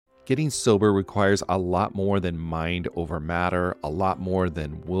Getting sober requires a lot more than mind over matter, a lot more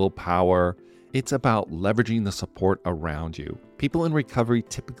than willpower. It's about leveraging the support around you. People in recovery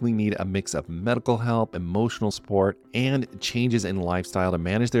typically need a mix of medical help, emotional support, and changes in lifestyle to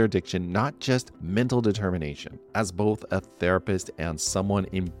manage their addiction, not just mental determination. As both a therapist and someone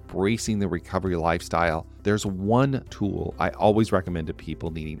embracing the recovery lifestyle, there's one tool I always recommend to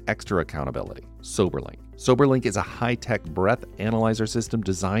people needing extra accountability: SoberLink. SoberLink is a high-tech breath analyzer system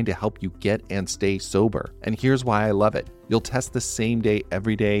designed to help you get and stay sober. And here's why I love it. You'll test the same day,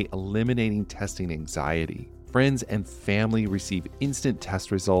 every day, eliminating testing anxiety. Friends and family receive instant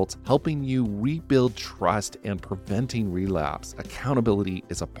test results, helping you rebuild trust and preventing relapse. Accountability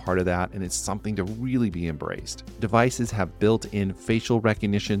is a part of that, and it's something to really be embraced. Devices have built-in facial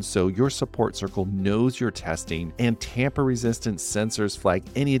recognition, so your support circle knows you're testing, and tamper-resistant sensors flag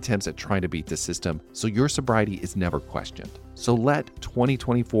any attempts at trying to beat the system, so your sobriety is never questioned. So let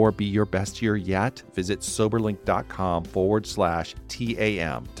 2024 be your best year yet. Visit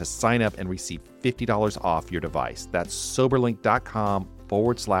soberlink.com/TAM to sign up and receive $50 off your device. That's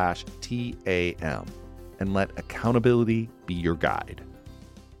soberlink.com/TAM. And let accountability be your guide.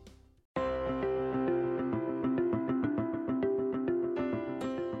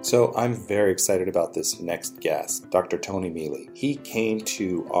 So I'm very excited about this next guest, Dr. Tony Mele. He came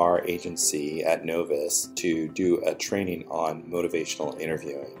to our agency at Novus to do a training on motivational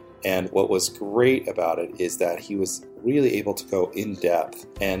interviewing. And what was great about it is that he was really able to go in depth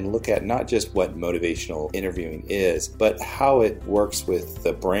and look at not just what motivational interviewing is, but how it works with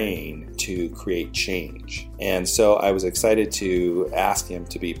the brain to create change. And so I was excited to ask him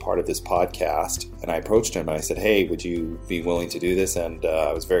to be part of this podcast. And I approached him and I said, hey, would you be willing to do this? And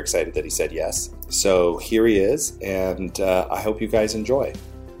I was very excited that he said yes. So here he is, and I hope you guys enjoy.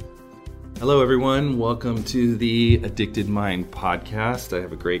 Hello, everyone. Welcome to the Addicted Mind podcast. I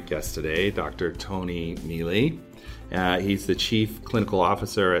have a great guest today, Dr. Tony Mele. He's the Chief Clinical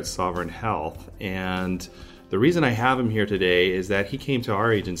Officer at Sovereign Health. And the reason I have him here today is that he came to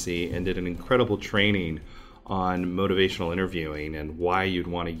our agency and did an incredible training on motivational interviewing and why you'd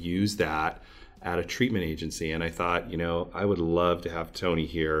want to use that at a treatment agency. And I thought, I would love to have Tony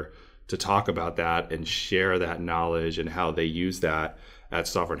here to talk about that and share that knowledge and how they use that at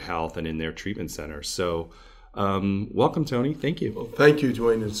Sovereign Health and in their treatment centers. So welcome, Tony. Thank you. Well, thank you,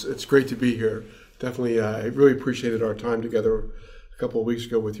 Dwayne. It's great to be here. Definitely, I really appreciated our time together a couple of weeks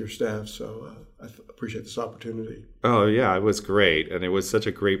ago with your staff. So I appreciate this opportunity. Oh yeah, it was great, and it was such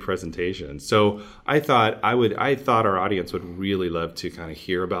a great presentation. So I thought our audience would really love to kind of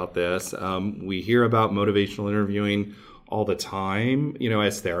hear about this. We hear about motivational interviewing all the time,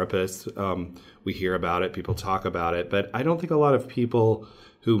 as therapists. We hear about it, people talk about it, but I don't think a lot of people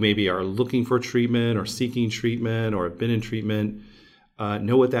who maybe are looking for treatment or seeking treatment or have been in treatment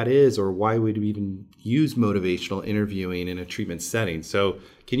know what that is or why we'd even use motivational interviewing in a treatment setting. So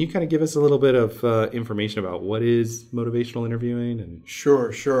can you kind of give us a little bit of information about what is motivational interviewing? And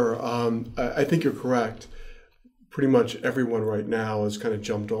Sure. I think you're correct. Pretty much everyone right now has kind of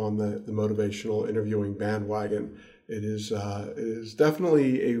jumped on the motivational interviewing bandwagon. It is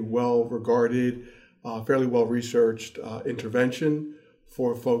definitely a well-regarded, fairly well-researched intervention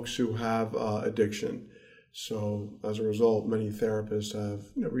for folks who have addiction. So as a result, many therapists have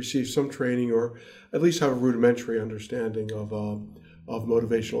received some training or at least have a rudimentary understanding of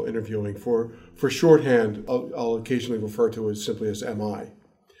motivational interviewing. For shorthand, I'll occasionally refer to it simply as MI.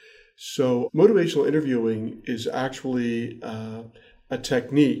 So motivational interviewing is actually a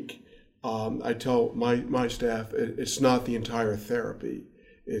technique. I tell my staff it's not the entire therapy.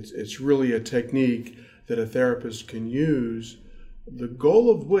 It's really a technique that a therapist can use, the goal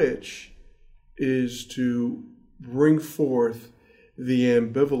of which is to bring forth the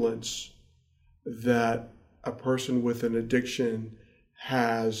ambivalence that a person with an addiction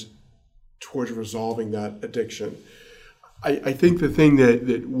has towards resolving that addiction. I think the thing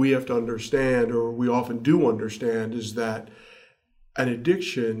that we have to understand, or we often do understand, is that an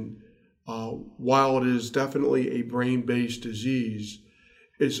addiction, while it is definitely a brain-based disease,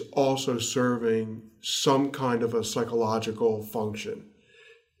 is also serving some kind of a psychological function.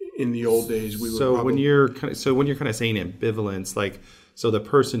 In the old days, we would when you're kind of saying ambivalence, so the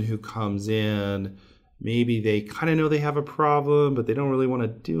person who comes in, maybe they kind of know they have a problem, but they don't really want to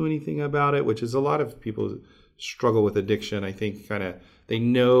do anything about it, which is a lot of people struggle with addiction. I think they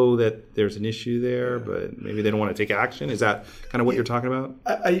know that there's an issue there, but maybe they don't want to take action. Is that kind of what you're talking about?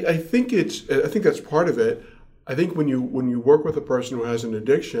 I think that's part of it. I think when you work with a person who has an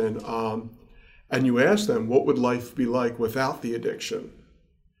addiction, and you ask them what would life be like without the addiction,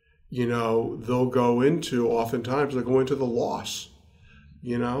 oftentimes they'll go into the loss.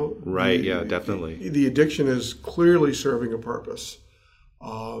 You know, Right. Yeah, definitely. The addiction is clearly serving a purpose.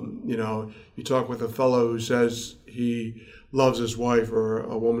 You know, you talk with a fellow who says he loves his wife, or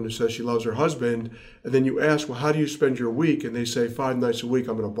a woman who says she loves her husband, and then you ask, well, how do you spend your week? And they say 5 nights a week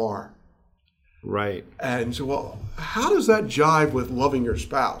I'm in a bar. Right. And so, well, how does that jive with loving your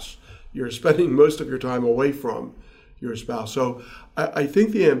spouse? You're spending most of your time away from your spouse. So I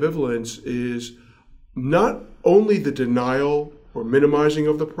think the ambivalence is not only the denial or minimizing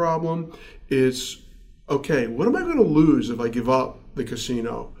of the problem, it's, okay, what am I going to lose if I give up the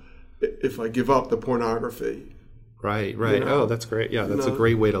casino, if I give up the pornography? Right. You know? Oh, that's great. Yeah, that's a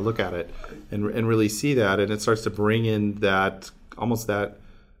great way to look at it and really see that. And it starts to bring in that, almost that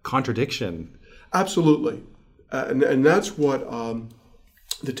contradiction. Absolutely. And that's what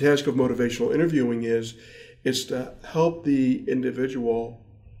the task of motivational interviewing is to help the individual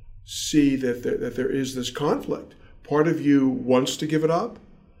see that there is this conflict. Part of you wants to give it up,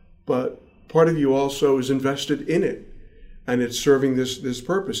 but part of you also is invested in it, and it's serving this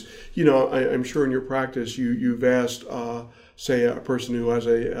purpose. You know, I'm sure in your practice you've asked, say, a person who has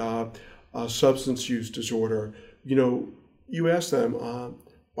a substance use disorder. You know, you ask them,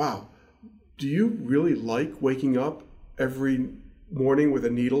 wow, do you really like waking up every morning with a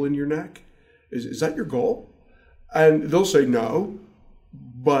needle in your neck? Is that your goal? And they'll say no,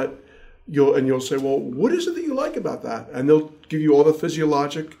 but you'll say, well, what is it that you like about that? And they'll give you all the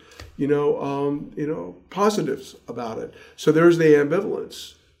physiologic, positives about it. So there's the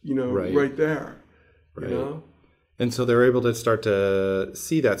ambivalence, right there. Right. You know? And so they're able to start to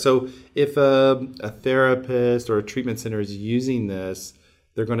see that. So if a therapist or a treatment center is using this,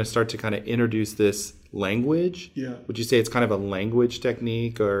 they're going to start to kind of introduce this language. Yeah. Would you say it's kind of a language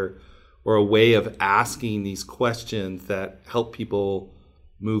technique or a way of asking these questions that help people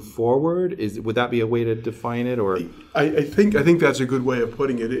move forward? Would that be a way to define it? Or I think that's a good way of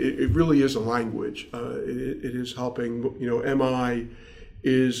putting it. It really is a language. It is helping. MI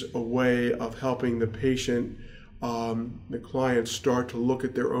is a way of helping the patient, the client, start to look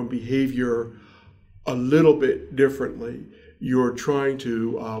at their own behavior a little bit differently. You're trying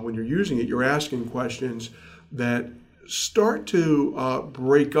to, when you're using it, you're asking questions that start to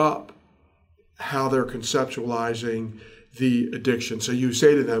break up how they're conceptualizing the addiction. So you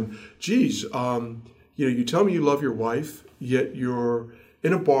say to them, geez, you tell me you love your wife, yet you're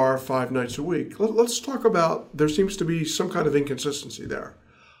in a bar 5 nights a week. Let's talk about, there seems to be some kind of inconsistency there.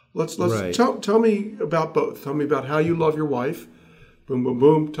 Let's right. Tell me about both. Tell me about how you love your wife. Boom, boom,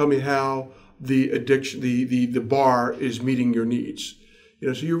 boom. Tell me how the addiction, the bar is meeting your needs.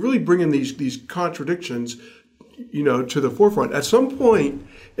 So you're really bringing these contradictions, to the forefront. At some point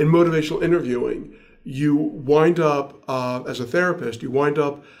in motivational interviewing, you wind up, as a therapist,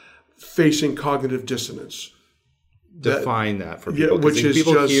 facing cognitive dissonance. Define that for people. Which is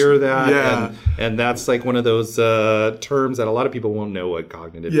people just, hear that, yeah. and that's like one of those terms that a lot of people won't know what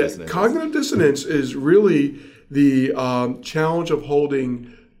cognitive dissonance is. Cognitive dissonance is really the challenge of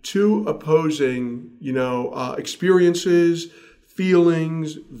holding two opposing, experiences,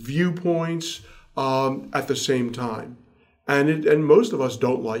 feelings, viewpoints at the same time. And most of us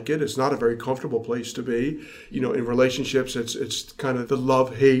don't like it. It's not a very comfortable place to be. In relationships, it's kind of the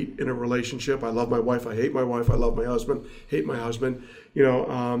love-hate in a relationship. I love my wife. I hate my wife. I love my husband. Hate my husband.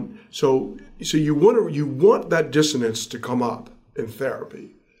 So you want that dissonance to come up in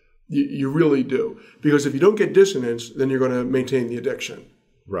therapy. You really do, because if you don't get dissonance, then you're going to maintain the addiction.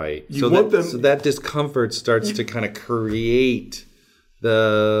 Right. So that discomfort starts to kind of create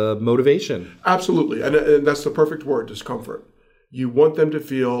the motivation. Absolutely. And that's the perfect word, discomfort. You want them to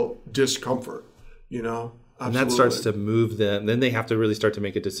feel discomfort, Absolutely. And that starts to move them. Then they have to really start to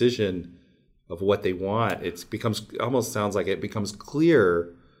make a decision of what they want. Almost sounds like it becomes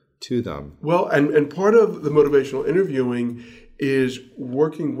clear to them. Well, and part of the motivational interviewing is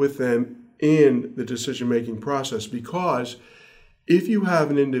working with them in the decision-making process, because if you have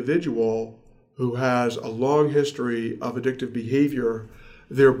an individual who has a long history of addictive behavior,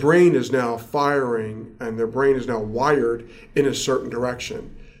 their brain is now firing and their brain is now wired in a certain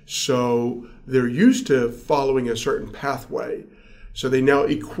direction. So they're used to following a certain pathway. So they now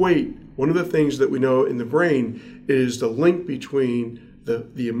equate. One of the things that we know in the brain is the link between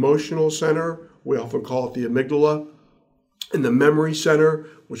the emotional center, we often call it the amygdala, and the memory center,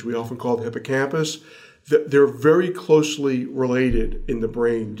 which we often call the hippocampus. They're very closely related in the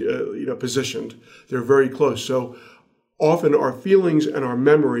brain, positioned. They're very close. So often our feelings and our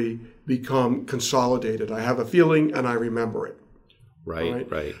memory become consolidated. I have a feeling and I remember it.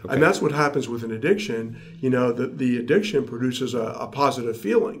 Right. Okay. And that's what happens with an addiction. The addiction produces a positive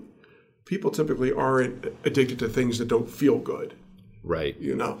feeling. People typically aren't addicted to things that don't feel good. Right.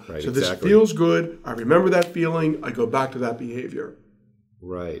 Right. So exactly. this feels good. I remember that feeling. I go back to that behavior.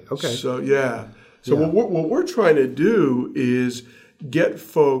 Right. Okay. So what we're trying to do is get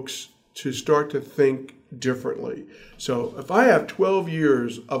folks to start to think differently. So if I have 12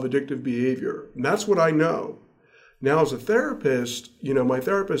 years of addictive behavior, and that's what I know, now as a therapist, my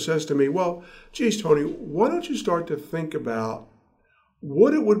therapist says to me, well, geez, Tony, why don't you start to think about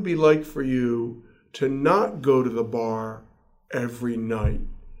what it would be like for you to not go to the bar every night?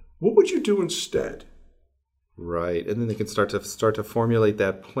 What would you do instead? Right, and then they can start to formulate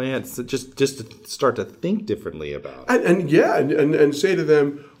that plan. So just to start to think differently about it. And say to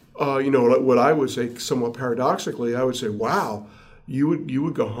them, what I would say somewhat paradoxically, I would say, wow, you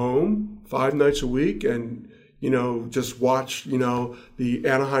would go home 5 nights a week and just watch the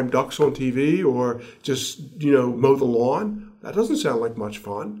Anaheim Ducks on TV, or just mow the lawn. That doesn't sound like much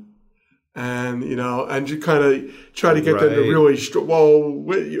fun. And and you kind of try to get them to really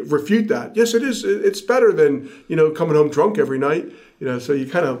refute that. Yes, it is. It's better than coming home drunk every night. So you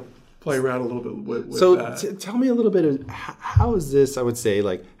kind of play around a little bit with that. So tell me a little bit of how is this? I would say,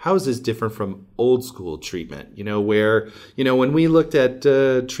 like, how is this different from old school treatment? Where when we looked at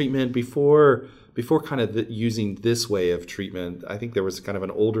treatment before kind of using this way of treatment, I think there was kind of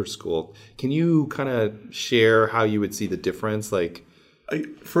an older school. Can you kind of share how you would see the difference, like?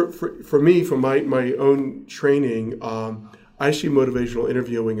 For me, from my own training, I see motivational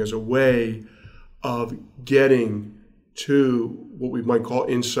interviewing as a way of getting to what we might call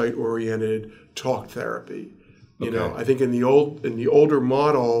insight-oriented talk therapy. I think in the older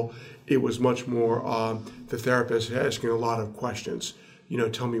model, it was much more the therapist asking a lot of questions.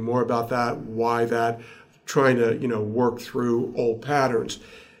 Tell me more about that, why that, trying to work through old patterns.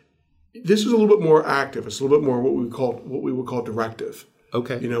 This is a little bit more active. It's a little bit more what we would call directive.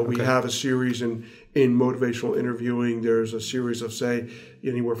 Okay. We have a series in motivational interviewing. There's a series of, say,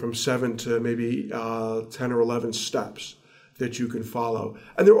 anywhere from 7 to maybe 10 or 11 steps that you can follow.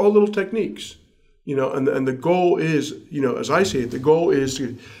 And they're all little techniques, and the goal is, as I see it, the goal is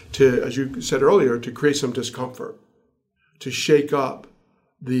to, as you said earlier, to create some discomfort, to shake up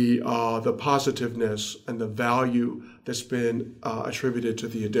the positiveness and the value that's been attributed to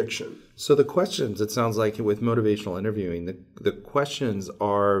the addiction. So the questions, it sounds like with motivational interviewing, the questions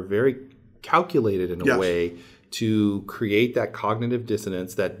are very calculated in a way to create that cognitive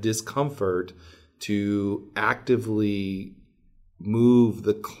dissonance, that discomfort, to actively move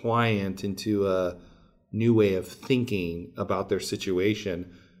the client into a new way of thinking about their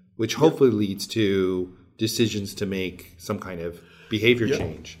situation, which hopefully leads to decisions to make some kind of behavior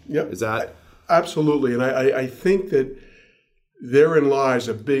change. Is that? Absolutely. And I think that therein lies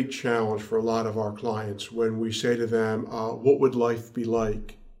a big challenge for a lot of our clients when we say to them, what would life be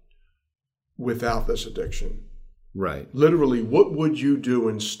like without this addiction? Right. Literally, what would you do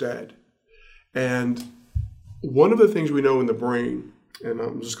instead? And one of the things we know in the brain, and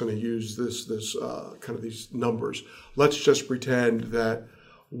I'm just going to use this kind of these numbers. Let's just pretend that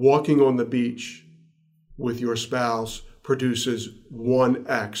walking on the beach with your spouse produces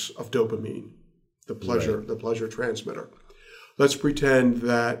 1x of dopamine, the pleasure transmitter. Let's pretend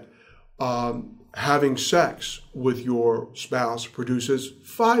that having sex with your spouse produces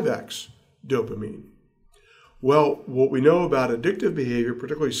 5x dopamine. Well, what we know about addictive behavior,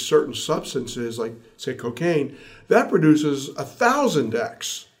 particularly certain substances like, say, cocaine, that produces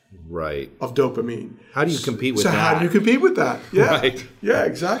 1,000x of dopamine. How do you compete with that? So how do you compete with that? Yeah, right. Yeah,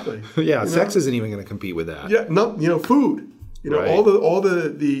 exactly. Sex isn't even going to compete with that. Yeah, no, food. All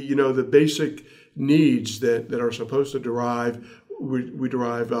the basic needs that are supposed to derive we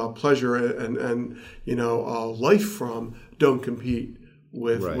derive pleasure and life from don't compete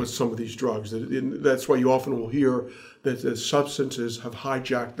with some of these drugs. That's why you often will hear that the substances have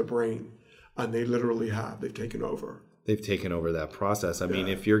hijacked the brain, and they literally have. They've taken over. They've taken over that process. I mean,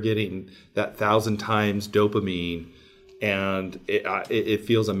 if you're getting that 1,000 times dopamine, and it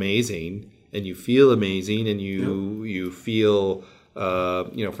feels amazing, and you feel amazing, and you feel,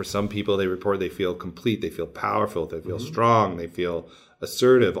 for some people they report they feel complete, they feel powerful, they feel strong, they feel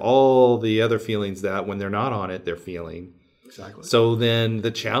assertive, all the other feelings that when they're not on it, they're feeling. Exactly. So then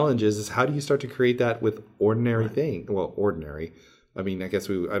the challenge is how do you start to create that with ordinary things? Well, ordinary. I mean, I guess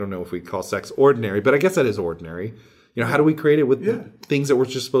I don't know if we call sex ordinary, but I guess that is ordinary. How do we create it with things that we're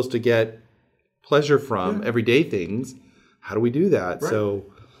just supposed to get pleasure from, everyday things? How do we do that? Right. So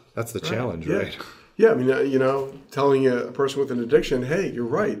that's the challenge, right? Yeah, I mean, telling a person with an addiction, hey, you're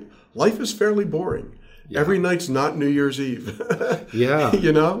right. Life is fairly boring. Yeah. Every night's not New Year's Eve. That's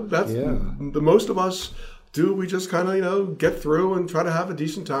the most of us do. We just kind of, get through and try to have a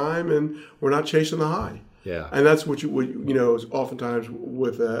decent time, and we're not chasing the high. Yeah. And that's what is oftentimes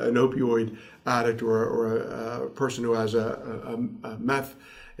with an opioid addict or a person who has a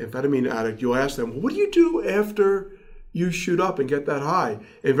methamphetamine addict, you'll ask them, well, what do you do after you shoot up and get that high?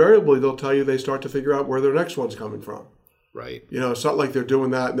 Invariably, they'll tell you they start to figure out where their next one's coming from. Right. It's not like they're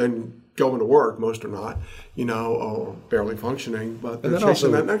doing that and then going to work. Most are not, or barely functioning, but they're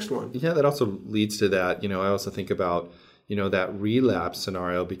chasing that next one. Yeah, that also leads to that. I also think about, that relapse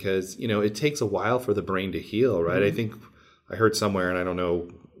scenario because, it takes a while for the brain to heal, right? I think I heard somewhere, and I don't know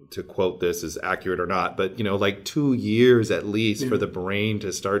to quote this is accurate or not, but, like 2 years at least for the brain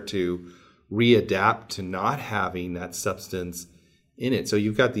to start to readapt to not having that substance in it. So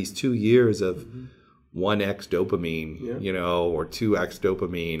you've got these 2 years of 1x dopamine, or 2x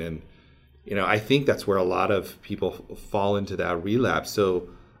dopamine. And, I think that's where a lot of people fall into that relapse. So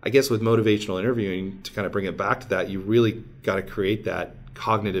I guess with motivational interviewing, to kind of bring it back to that, you really got to create that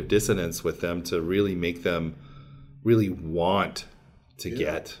cognitive dissonance with them to really make them really want to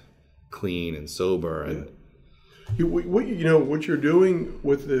get clean and sober. And what you're doing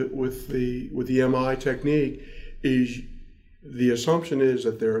with the MI technique is the assumption is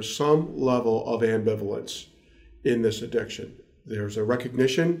that there is some level of ambivalence in this addiction. There's a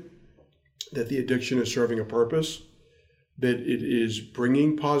recognition that the addiction is serving a purpose, that it is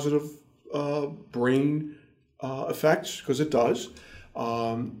bringing positive brain effects, because it does.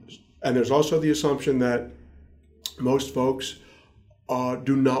 And there's also the assumption that most folks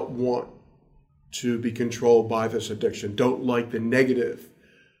do not want to be controlled by this addiction, don't like the negative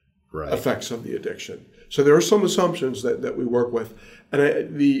effects of the addiction. So there are some assumptions that we work with.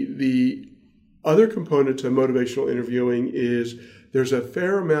 And the other component to motivational interviewing is there's a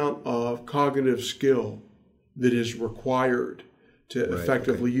fair amount of cognitive skill that is required to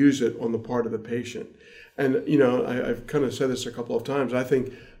effectively use it on the part of the patient. And, I've kind of said this a couple of times. I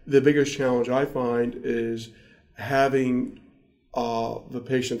think the biggest challenge I find is having the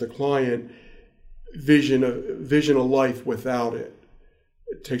patient, the client, vision a life without it.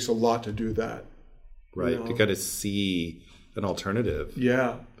 It takes a lot to do that. Right. You got to see an alternative.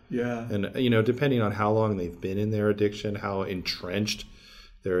 Yeah. And, depending on how long they've been in their addiction, how entrenched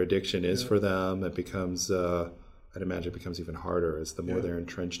their addiction is for them, it becomes, I'd imagine it becomes even harder as the more they're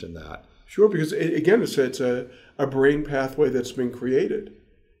entrenched in that. Sure, because it's a brain pathway that's been created,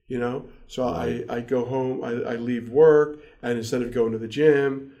 So I go home, I leave work, and instead of going to the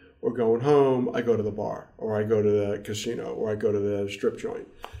gym or going home, I go to the bar, or I go to the casino, or I go to the strip joint,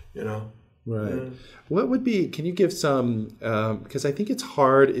 Right. Yeah. What would be, can you give some, because I think it's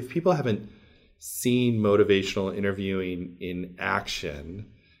hard if people haven't seen motivational interviewing in action,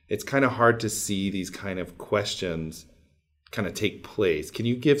 it's kind of hard to see these kind of questions kind of take place. Can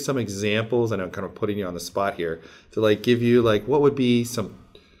you give some examples? And I'm kind of putting you on the spot here to give you what would be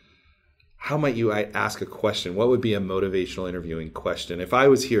how might you ask a question? What would be a motivational interviewing question? If I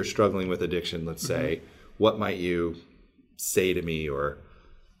was here struggling with addiction, let's say, what might you say to me? Or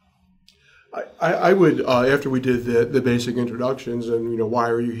I would, after we did the basic introductions and, why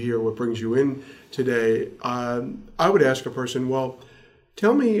are you here? What brings you in today? I would ask a person, well,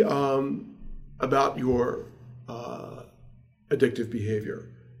 tell me about your addictive behavior.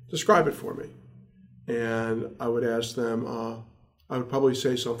 Describe it for me. And I would ask them, I would probably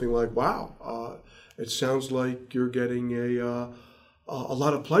say something like, wow, it sounds like you're getting a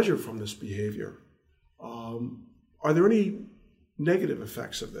lot of pleasure from this behavior. Are there any negative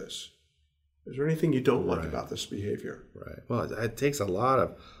effects of this? Is there anything you don't like about this behavior? Right. Well, it takes a lot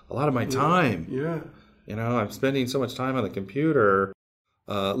of my time. Yeah. I'm spending so much time on the computer,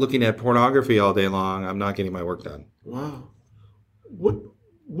 looking at pornography all day long. I'm not getting my work done. Wow. What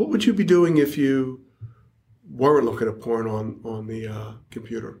would you be doing if you weren't looking at porn on the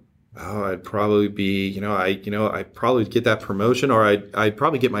computer? Oh, I'd probably be, I'd probably get that promotion, or I'd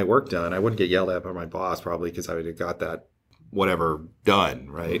probably get my work done. I wouldn't get yelled at by my boss probably because I would have got that whatever done,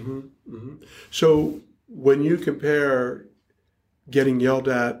 right? So when you compare getting yelled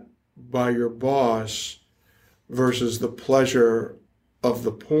at by your boss versus the pleasure of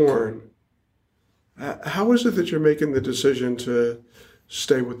the porn, how is it that you're making the decision to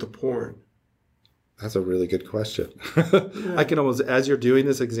stay with the porn? That's a really good question. I can almost, as you're doing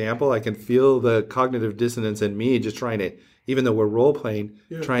this example, I can feel the cognitive dissonance in me just trying to, even though we're role playing,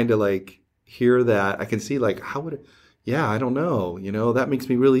 trying to hear that. I can see how would it, I don't know. That makes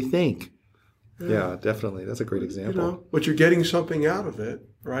me really think. Yeah, definitely. That's a great example. But you're getting something out of it,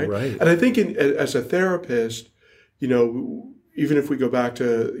 right? Right. And I think as a therapist, even if we go back to,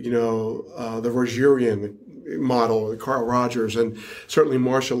 the Rogerian model, Carl Rogers, and certainly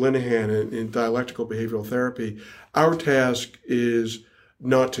Marsha Linehan in dialectical behavioral therapy, our task is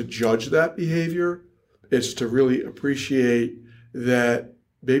not to judge that behavior. It's to really appreciate that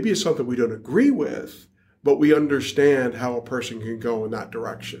maybe it's something we don't agree with, but we understand how a person can go in that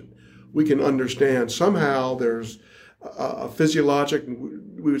direction. We can understand somehow there's a physiologic,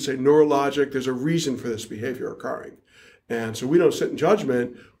 we would say neurologic, there's a reason for this behavior occurring. And so we don't sit in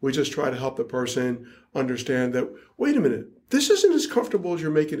judgment. We just try to help the person understand that, wait a minute, this isn't as comfortable as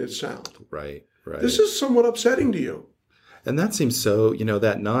you're making it sound. Right, right. This is somewhat upsetting to you. And that seems so,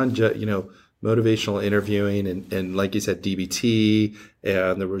 that motivational interviewing and like you said, DBT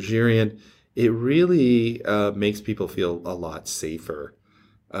and the Rogerian, it really makes people feel a lot safer.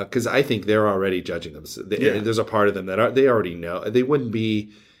 Because I think they're already judging them. So there's a part of them that they already know. They wouldn't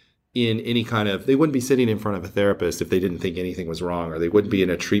be they wouldn't be sitting in front of a therapist if they didn't think anything was wrong, or they wouldn't be in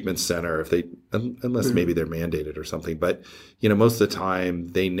a treatment center unless maybe they're mandated or something. But, most of the time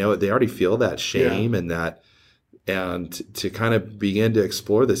they know it. They already feel that shame and to kind of begin to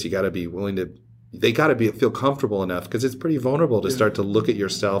explore this, you got to be willing to, they got to feel comfortable enough, because it's pretty vulnerable to start to look at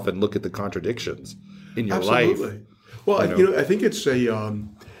yourself and look at the contradictions in your life. Well, I think it's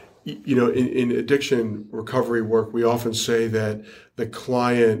in addiction recovery work, we often say that the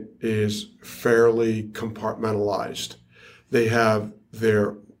client is fairly compartmentalized. They have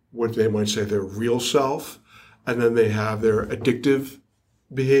what they might say, their real self, and then they have their addictive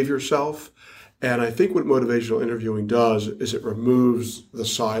behavior self. And I think what motivational interviewing does is it removes the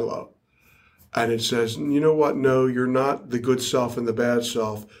silo. And it says, you know what? No, you're not the good self and the bad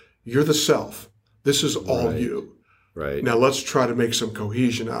self. You're the self. This is all you. Right. Now let's try to make some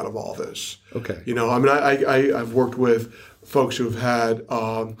cohesion out of all this. Okay. I've worked with folks who've had,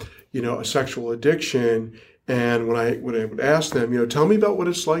 a sexual addiction. And when I would ask them, tell me about what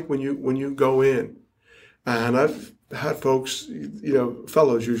it's like when you go in. And I've had folks,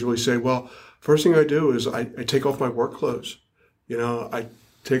 fellows usually say, well, first thing I do is I take off my work clothes. I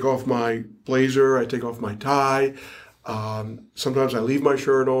take off my blazer, I take off my tie. Sometimes I leave my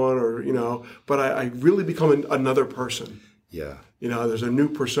shirt on, but I really become another person. Yeah. There's a new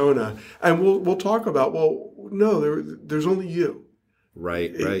persona, and we'll talk about, well, no, there's only you.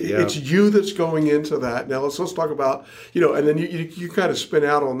 Right. Yeah. It's you that's going into that. Now let's talk about, and then you kind of spin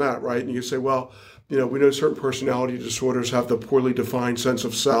out on that, right? And you say, well, we know certain personality disorders have the poorly defined sense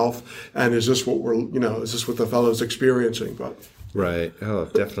of self, and is this what is this what the fellow's experiencing? But right. Oh,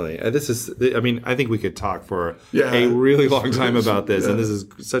 definitely. I think we could talk for a really long time about this, and this is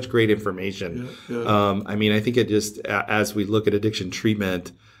such great information. Yeah. I think it just, as we look at addiction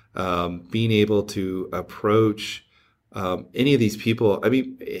treatment, being able to approach any of these people, any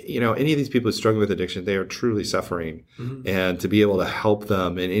of these people who struggle with addiction, they are truly suffering, and to be able to help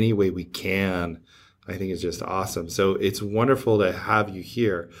them in any way we can, I think is just awesome. So it's wonderful to have you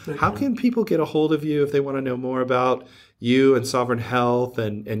here. How can people get a hold of you if they want to know more about you and Sovereign Health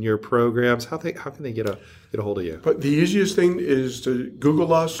and your programs? How can they get a hold of you? But the easiest thing is to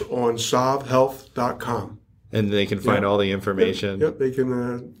Google us on sovhealth.com. And they can find all the information. Yep, they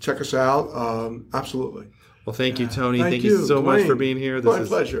can check us out. Absolutely. Well, thank you, Tony. Thank you so much for being here. My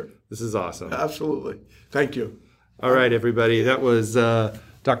pleasure. This is awesome. Absolutely. Thank you. All right, everybody. That was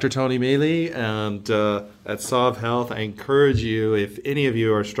Dr. Tony Mele and at Sov Health. I encourage you, if any of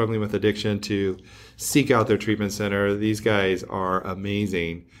you are struggling with addiction, to seek out their treatment center. These guys are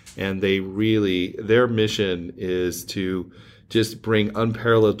amazing, and their mission is to just bring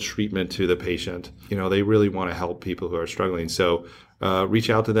unparalleled treatment to the patient. They really want to help people who are struggling. So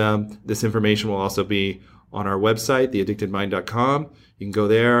reach out to them. This information will also be on our website, theaddictedmind.com. You can go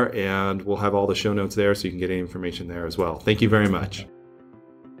there, and we'll have all the show notes there so you can get any information there as well. Thank you very much.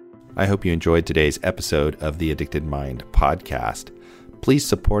 I hope you enjoyed today's episode of the Addicted Mind podcast. Please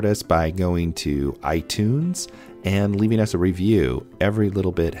support us by going to iTunes and leaving us a review. Every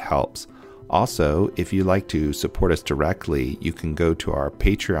little bit helps. Also, if you'd like to support us directly, you can go to our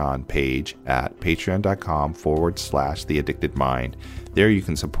Patreon page at patreon.com/theaddictedmind. There you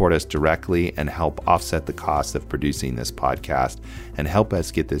can support us directly and help offset the cost of producing this podcast and help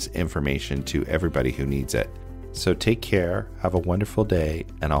us get this information to everybody who needs it. So take care, have a wonderful day,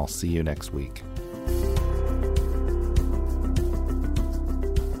 and I'll see you next week.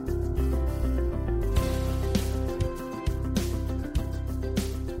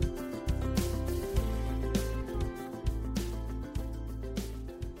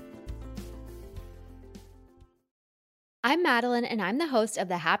 I'm Madeline, and I'm the host of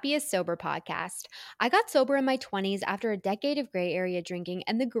the Happiest Sober podcast. I got sober in my 20s after a decade of gray area drinking,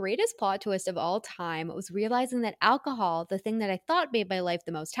 and the greatest plot twist of all time was realizing that alcohol, the thing that I thought made my life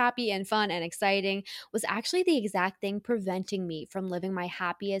the most happy and fun and exciting, was actually the exact thing preventing me from living my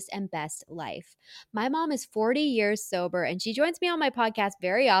happiest and best life. My mom is 40 years sober, and she joins me on my podcast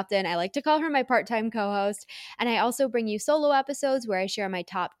very often. I like to call her my part time co host, and I also bring you solo episodes where I share my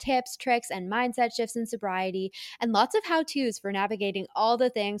top tips, tricks, and mindset shifts in sobriety and lots of how to's for navigating all the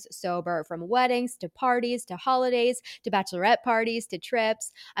things sober, from weddings to parties to holidays to bachelorette parties to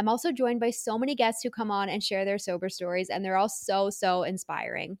trips. I'm also joined by so many guests who come on and share their sober stories, and they're all so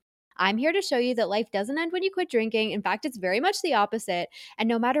inspiring. I'm here to show you that life doesn't end when you quit drinking. In fact, it's very much the opposite. And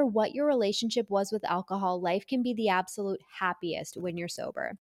no matter what your relationship was with alcohol, life can be the absolute happiest when you're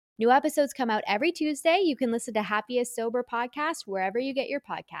sober. New episodes come out every Tuesday. You can listen to Happiest Sober podcast wherever you get your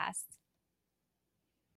podcasts.